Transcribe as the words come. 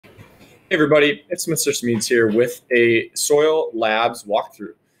Hey everybody, it's Mr. Smedes here with a soil labs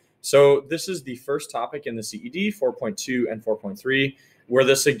walkthrough. So this is the first topic in the CED 4.2 and 4.3, where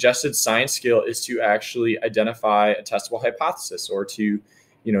the suggested science skill is to actually identify a testable hypothesis or to,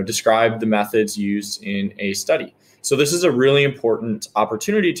 describe the methods used in a study. So this is a really important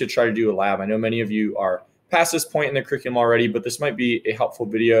opportunity to try to do a lab. I know many of you are past this point in the curriculum already, but this might be a helpful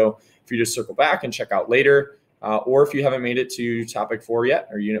video for you to circle back and check out later. Or if you haven't made it to topic 4 yet,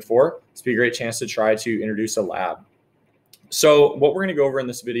 or unit 4, it's be a great chance to try to introduce a lab. So what we're going to go over in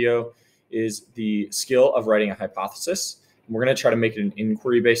this video is the skill of writing a hypothesis. We're going to try to make it an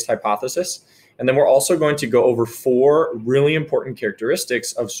inquiry-based hypothesis. And then we're also going to go over 4 really important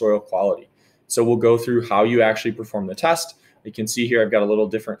characteristics of soil quality. So we'll go through how you actually perform the test. You can see here I've got a little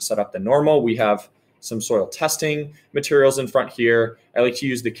different setup than normal. We have some soil testing materials in front here. I like to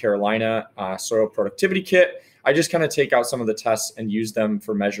use the Carolina Soil Productivity Kit. I just kind of take out some of the tests and use them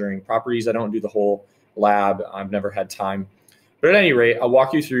for measuring properties. I don't do the whole lab. I've never had time. But at any rate, I'll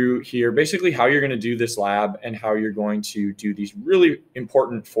walk you through here basically how you're going to do this lab and how you're going to do these really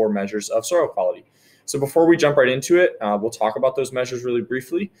important 4 measures of soil quality. So before we jump right into it, we'll talk about those measures really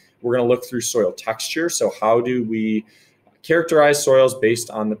briefly. We're going to look through soil texture. So how do we characterize soils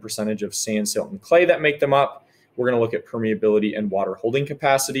based on the percentage of sand, silt, and clay that make them up? We're going to look at permeability and water holding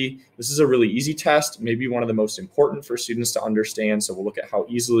capacity. This is a really easy test, maybe one of the most important for students to understand. So we'll look at how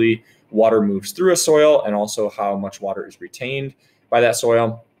easily water moves through a soil and also how much water is retained by that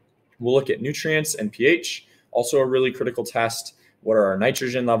soil. We'll look at nutrients and pH, also a really critical test. What are our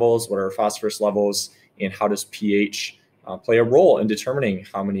nitrogen levels? What are our phosphorus levels? And how does pH play a role in determining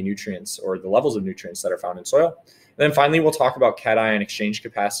how many nutrients or the levels of nutrients that are found in soil? And then finally, we'll talk about cation exchange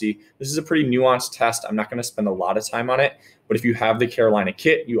capacity. This is a pretty nuanced test. I'm not going to spend a lot of time on it, but if you have the Carolina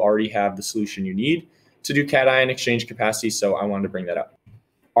kit, you already have the solution you need to do cation exchange capacity. So I wanted to bring that up.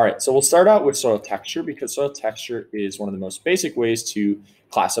 All right, so we'll start out with soil texture because soil texture is one of the most basic ways to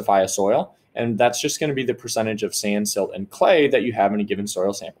classify a soil. And that's just going to be the percentage of sand, silt, and clay that you have in a given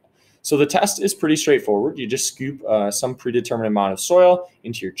soil sample. So the test is pretty straightforward. You just scoop some predetermined amount of soil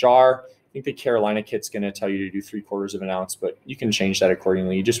into your jar. I think the Carolina kit's going to tell you to do 3/4 of an ounce, but you can change that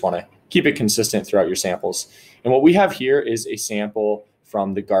accordingly. You just want to keep it consistent throughout your samples. And what we have here is a sample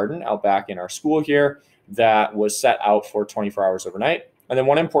from the garden out back in our school here that was set out for 24 hours overnight. And then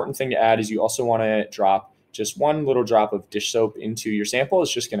one important thing to add is you also want to drop just one little drop of dish soap into your sample.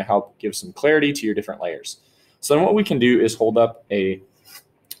 It's just going to help give some clarity to your different layers. So then what we can do is hold up a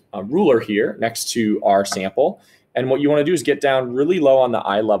ruler here next to our sample. And what you want to do is get down really low on the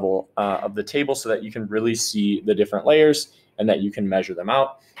eye level of the table so that you can really see the different layers and that you can measure them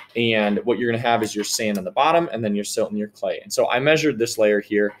out. And what you're going to have is your sand on the bottom and then your silt and your clay. And so I measured this layer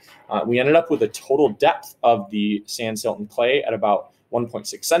here. We ended up with a total depth of the sand, silt, and clay at about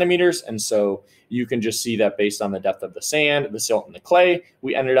 1.6 centimeters. And so you can just see that based on the depth of the sand, the silt, and the clay,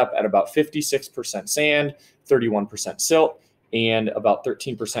 we ended up at about 56% sand, 31% silt, and about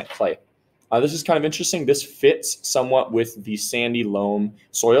 13% clay. This is kind of interesting. This fits somewhat with the sandy loam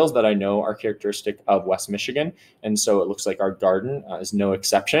soils that I know are characteristic of West Michigan. And so it looks like our garden is no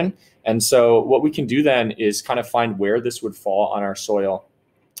exception. And so what we can do then is kind of find where this would fall on our soil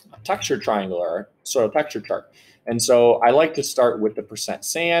texture triangle or our soil texture chart. And so I like to start with the percent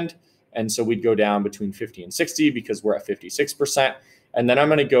sand. And so we'd go down between 50 and 60 because we're at 56%. And then I'm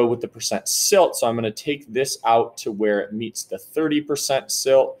going to go with the percent silt. So I'm going to take this out to where it meets the 30%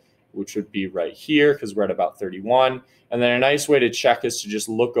 silt, which would be right here because we're at about 31. And then a nice way to check is to just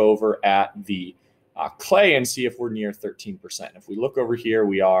look over at the clay and see if we're near 13%. If we look over here,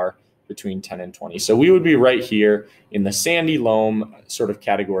 we are between 10 and 20. So we would be right here in the sandy loam sort of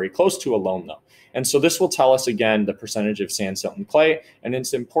category, close to a loam though. And so this will tell us again the percentage of sand, silt, and clay. And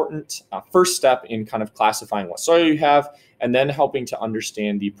it's an important first step in kind of classifying what soil you have and then helping to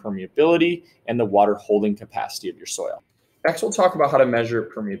understand the permeability and the water holding capacity of your soil. Next, we'll talk about how to measure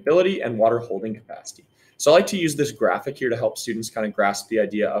permeability and water holding capacity. So I like to use this graphic here to help students kind of grasp the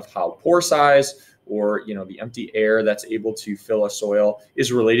idea of how pore size or the empty air that's able to fill a soil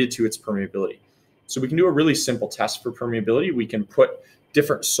is related to its permeability. So we can do a really simple test for permeability. We can put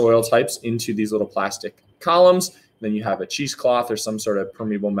different soil types into these little plastic columns. Then you have a cheesecloth or some sort of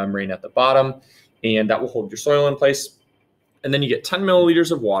permeable membrane at the bottom, and that will hold your soil in place. And then you get 10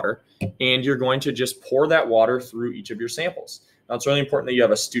 milliliters of water, and you're going to just pour that water through each of your samples. Now, it's really important that you have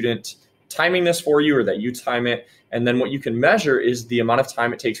a student timing this for you or that you time it. And then what you can measure is the amount of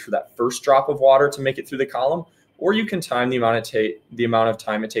time it takes for that first drop of water to make it through the column, or you can time the amount of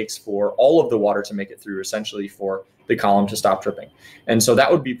time it takes for all of the water to make it through, essentially for the column to stop dripping. And so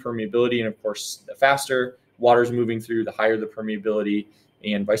that would be permeability. And of course, the faster water is moving through, the higher the permeability,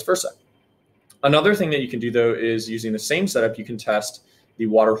 and vice versa. Another thing that you can do though is using the same setup, you can test the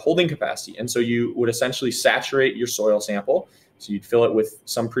water holding capacity. And so you would essentially saturate your soil sample. So you'd fill it with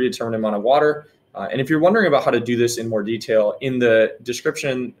some predetermined amount of water. And if you're wondering about how to do this in more detail, in the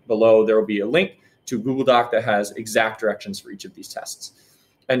description below, there will be a link to a Google Doc that has exact directions for each of these tests.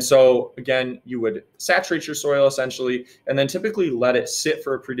 And so again, you would saturate your soil essentially, and then typically let it sit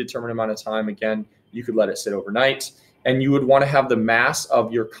for a predetermined amount of time. Again, you could let it sit overnight, and you would want to have the mass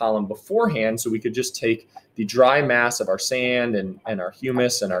of your column beforehand. So we could just take the dry mass of our sand and our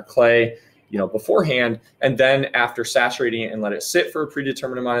humus and our clay, beforehand, and then after saturating it and let it sit for a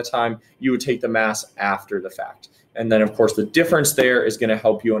predetermined amount of time, you would take the mass after the fact. And then of course the difference there is going to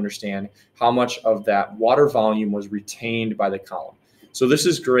help you understand how much of that water volume was retained by the column. So this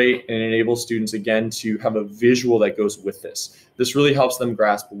is great, and it enables students again to have a visual that goes with this. This really helps them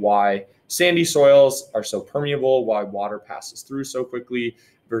grasp why sandy soils are so permeable, why water passes through so quickly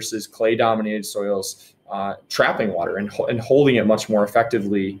versus clay dominated soils trapping water and holding it much more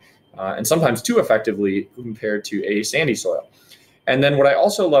effectively, and sometimes too effectively compared to a sandy soil. And then what I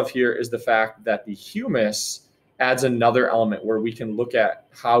also love here is the fact that the humus adds another element where we can look at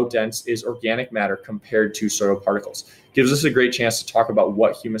how dense is organic matter compared to soil particles. Gives us a great chance to talk about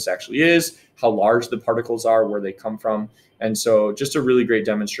what humus actually is, how large the particles are, where they come from. And so just a really great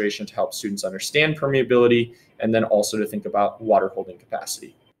demonstration to help students understand permeability and then also to think about water holding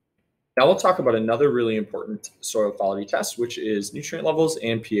capacity. Now we'll talk about another really important soil quality test, which is nutrient levels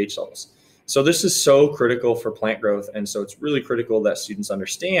and pH levels. So this is so critical for plant growth. And so it's really critical that students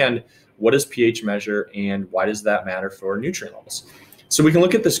understand what does pH measure and why does that matter for nutrient levels. So we can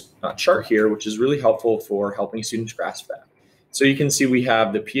look at this chart here, which is really helpful for helping students grasp that. So you can see we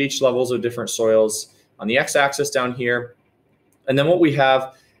have the pH levels of different soils on the x-axis down here. And then what we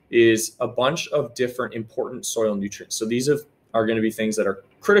have is a bunch of different important soil nutrients. So these are going to be things that are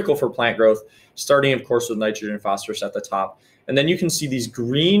critical for plant growth, starting of course with nitrogen and phosphorus at the top. And then you can see these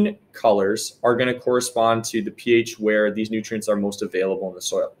green colors are going to correspond to the pH where these nutrients are most available in the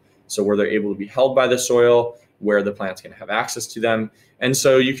soil. So where they're able to be held by the soil, where the plant's going to have access to them. And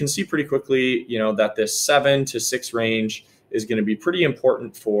so you can see pretty quickly, that this 7 to 6 range is going to be pretty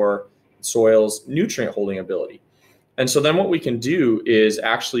important for soil's nutrient holding ability. And so then what we can do is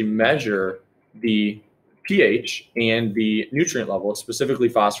actually measure the pH and the nutrient level, specifically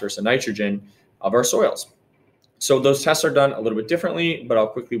phosphorus and nitrogen, of our soils. So those tests are done a little bit differently, but I'll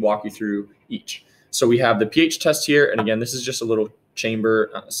quickly walk you through each. So we have the pH test here. And again, this is just a little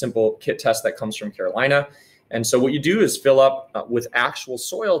chamber, simple kit test that comes from Carolina. And so what you do is fill up with actual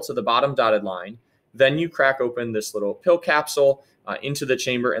soil to the bottom dotted line. Then you crack open this little pill capsule into the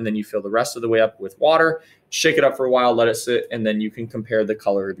chamber, and then you fill the rest of the way up with water, shake it up for a while, let it sit, and then you can compare the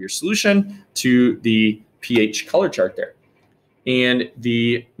color of your solution to the pH color chart there. And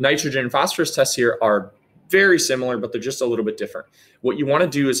the nitrogen and phosphorus tests here are very similar, but they're just a little bit different. What you want to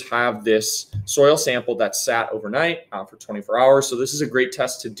do is have this soil sample that's sat overnight for 24 hours. So this is a great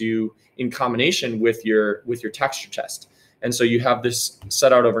test to do in combination with your texture test. And so you have this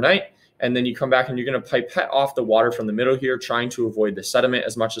set out overnight, and then you come back and you're going to pipette off the water from the middle here, trying to avoid the sediment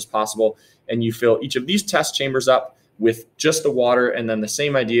as much as possible. And you fill each of these test chambers up with just the water. And then the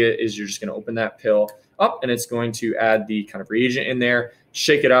same idea is you're just going to open that pill up, and it's going to add the kind of reagent in there,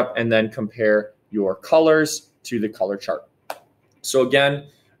 shake it up, and then compare your colors to the color chart. So again,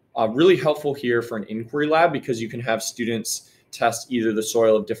 really helpful here for an inquiry lab, because you can have students test either the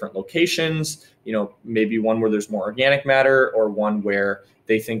soil of different locations, maybe one where there's more organic matter, or one where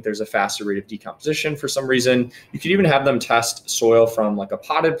they think there's a faster rate of decomposition for some reason. You could even have them test soil from like a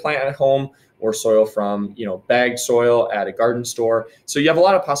potted plant at home, or soil from, bagged soil at a garden store. So you have a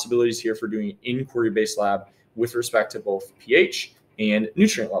lot of possibilities here for doing an inquiry-based lab with respect to both pH and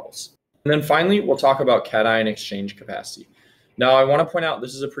nutrient levels. And then finally, we'll talk about cation exchange capacity. Now, I want to point out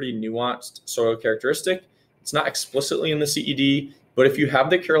this is a pretty nuanced soil characteristic. It's not explicitly in the CED, but if you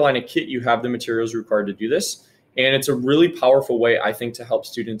have the Carolina kit, you have the materials required to do this. And it's a really powerful way, I think, to help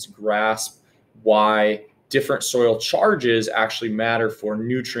students grasp why different soil charges actually matter for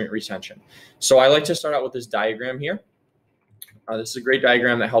nutrient retention. So I like to start out with this diagram here. This is a great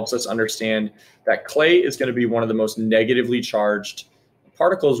diagram that helps us understand that clay is going to be one of the most negatively charged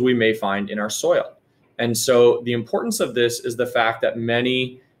particles we may find in our soil. And so the importance of this is the fact that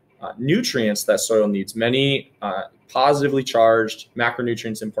many nutrients that soil needs, many positively charged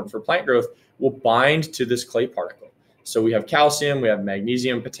macronutrients important for plant growth, will bind to this clay particle. So we have calcium, we have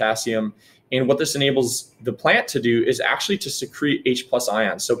magnesium, potassium, and what this enables the plant to do is actually to secrete H+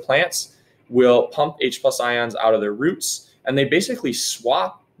 ions. So plants will pump H+ ions out of their roots, and they basically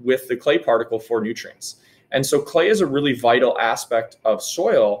swap with the clay particle for nutrients. And so clay is a really vital aspect of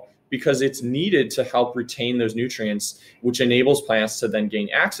soil because it's needed to help retain those nutrients, which enables plants to then gain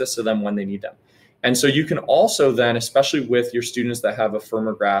access to them when they need them. And so you can also then, especially with your students that have a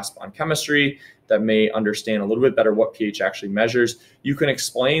firmer grasp on chemistry, that may understand a little bit better what pH actually measures, you can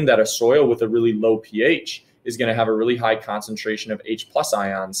explain that a soil with a really low pH is going to have a really high concentration of H+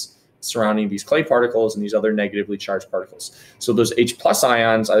 ions surrounding these clay particles and these other negatively charged particles. So those H+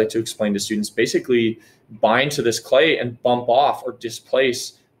 ions, I like to explain to students, basically bind to this clay and bump off or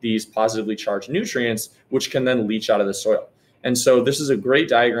displace these positively charged nutrients, which can then leach out of the soil. And so this is a great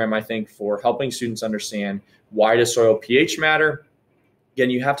diagram, I think, for helping students understand why does soil pH matter. Again,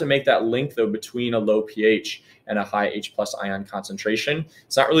 you have to make that link, though, between a low pH and a high H+ ion concentration.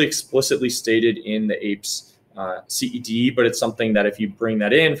 It's not really explicitly stated in the APES CED, but it's something that if you bring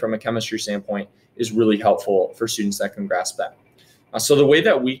that in from a chemistry standpoint is really helpful for students that can grasp that. So the way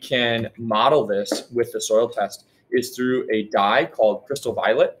that we can model this with the soil test is through a dye called crystal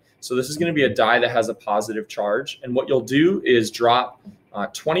violet. So this is going to be a dye that has a positive charge. And what you'll do is drop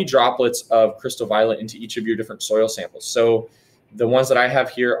 20 droplets of crystal violet into each of your different soil samples. So the ones that I have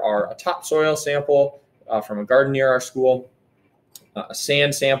here are a topsoil sample from a garden near our school, a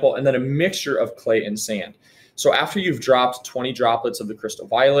sand sample, and then a mixture of clay and sand. So after you've dropped 20 droplets of the crystal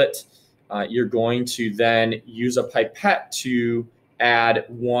violet, you're going to then use a pipette to add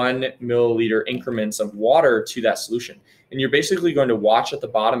 1 milliliter increments of water to that solution. And you're basically going to watch at the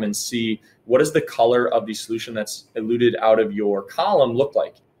bottom and see what does the color of the solution that's eluted out of your column look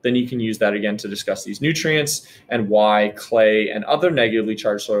like. Then you can use that again to discuss these nutrients and why clay and other negatively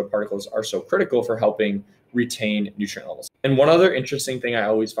charged soil particles are so critical for helping retain nutrient levels. And one other interesting thing I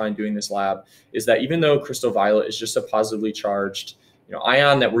always find doing this lab is that even though crystal violet is just a positively charged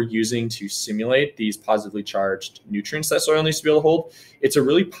ion that we're using to simulate these positively charged nutrients that soil needs to be able to hold, it's a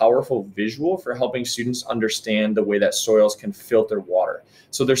really powerful visual for helping students understand the way that soils can filter water.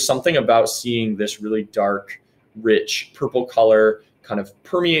 So there's something about seeing this really dark, rich purple color kind of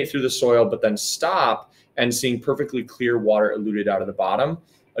permeate through the soil, but then stop and seeing perfectly clear water eluted out of the bottom.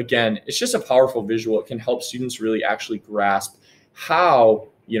 Again, it's just a powerful visual. It can help students really actually grasp how,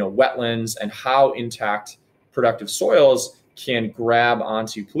 wetlands and how intact productive soils can grab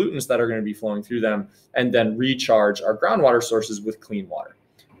onto pollutants that are going to be flowing through them and then recharge our groundwater sources with clean water.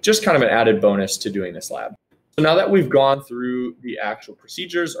 Just kind of an added bonus to doing this lab. So now that we've gone through the actual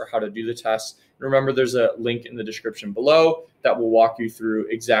procedures or how to do the tests, remember there's a link in the description below that will walk you through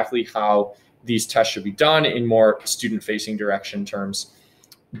exactly how these tests should be done in more student-facing direction terms.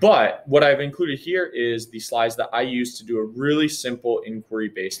 But what I've included here is the slides that I use to do a really simple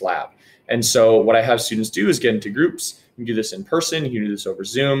inquiry-based lab. And so what I have students do is get into groups. You can do this in person, you can do this over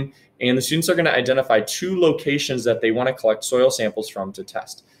Zoom, and the students are going to identify 2 locations that they want to collect soil samples from to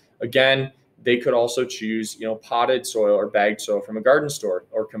test. Again, they could also choose, potted soil or bagged soil from a garden store,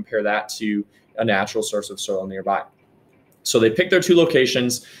 or compare that to a natural source of soil nearby. So they pick their 2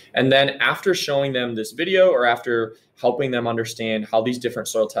 locations, and then after showing them this video or after helping them understand how these different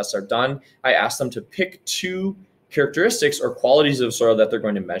soil tests are done, I ask them to pick 2 characteristics or qualities of soil that they're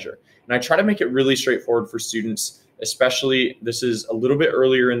going to measure. And I try to make it really straightforward for students, especially this is a little bit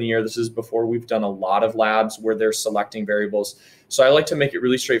earlier in the year. This is before we've done a lot of labs where they're selecting variables. So I like to make it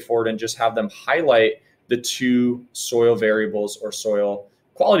really straightforward and just have them highlight the 2 soil variables or soil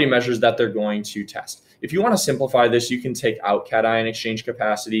quality measures that they're going to test. If you want to simplify this, you can take out cation exchange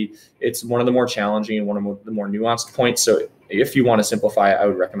capacity. It's one of the more challenging and one of the more nuanced points. So if you want to simplify it, I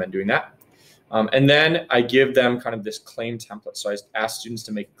would recommend doing that. And then I give them kind of this claim template. So I ask students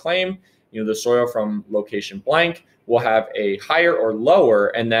to make a claim, the soil from location blank will have a higher or lower.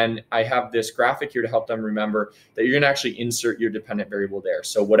 And then I have this graphic here to help them remember that you're going to actually insert your dependent variable there.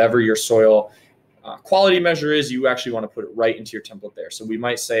 So whatever your soil quality measure is, you actually want to put it right into your template there. So we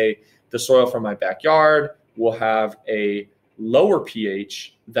might say the soil from my backyard will have a lower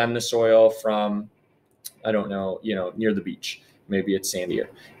pH than the soil from, I don't know, near the beach. Maybe it's sandier.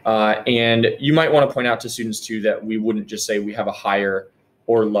 And you might want to point out to students too that we wouldn't just say we have a higher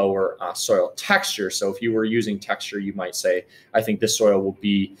or lower soil texture. So if you were using texture, you might say, I think this soil will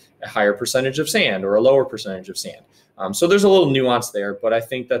be a higher percentage of sand or a lower percentage of sand. So there's a little nuance there, but I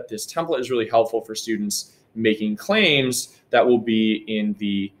think that this template is really helpful for students making claims that will be in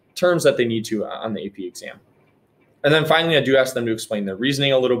the terms that they need to on the AP exam. And then finally, I do ask them to explain their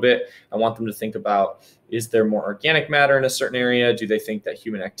reasoning a little bit. I want them to think about, is there more organic matter in a certain area? Do they think that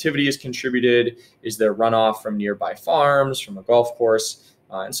human activity has contributed? Is there runoff from nearby farms, from a golf course?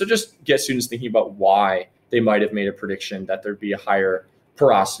 And so just get students thinking about why they might have made a prediction that there'd be a higher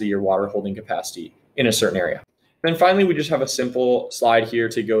porosity or water holding capacity in a certain area. Then finally, we just have a simple slide here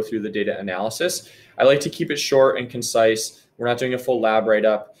to go through the data analysis. I like to keep it short and concise. We're not doing a full lab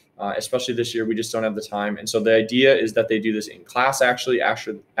write-up. especially this year, we just don't have the time. And so the idea is that they do this in class actually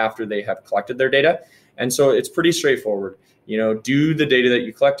after they have collected their data. And so it's pretty straightforward. Do the data that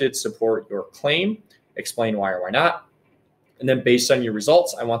you collected support your claim? Explain why or why not. And then based on your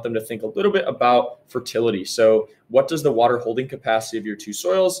results, I want them to think a little bit about fertility. So what does the water holding capacity of your two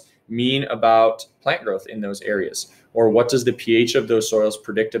soils mean about plant growth in those areas? Or what does the pH of those soils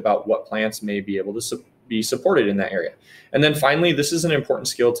predict about what plants may be able to be supported in that area? And then finally, this is an important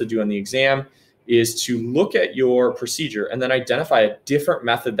skill to do on the exam, is to look at your procedure and then identify a different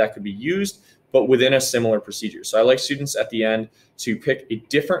method that could be used, but within a similar procedure. So I like students at the end to pick a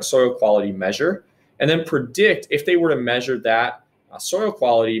different soil quality measure and then predict if they were to measure that soil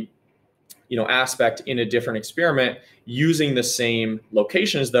quality aspect in a different experiment using the same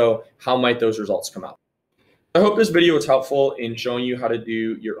locations, though, how might those results come out? I hope this video was helpful in showing you how to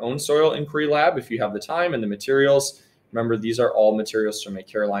do your own soil inquiry lab if you have the time and the materials. Remember, these are all materials from a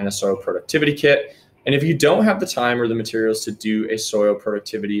Carolina Soil Productivity Kit. And if you don't have the time or the materials to do a soil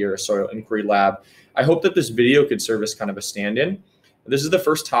productivity or a soil inquiry lab, I hope that this video could serve as kind of a stand-in. This is the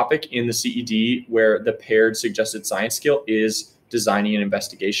first topic in the CED where the paired suggested science skill is designing an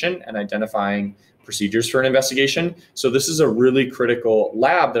investigation and identifying procedures for an investigation. So this is a really critical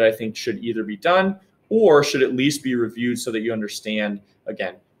lab that I think should either be done or should at least be reviewed so that you understand,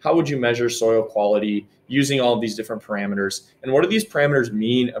 again, how would you measure soil quality using all of these different parameters? And what do these parameters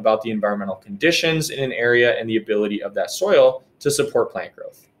mean about the environmental conditions in an area and the ability of that soil to support plant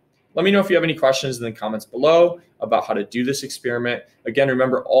growth? Let me know if you have any questions in the comments below about how to do this experiment. Again,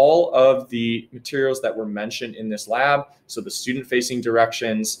 remember all of the materials that were mentioned in this lab. So the student-facing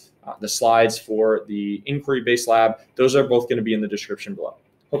directions, the slides for the inquiry-based lab, those are both going to be in the description below.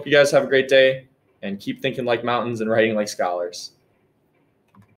 Hope you guys have a great day and keep thinking like mountains and writing like scholars.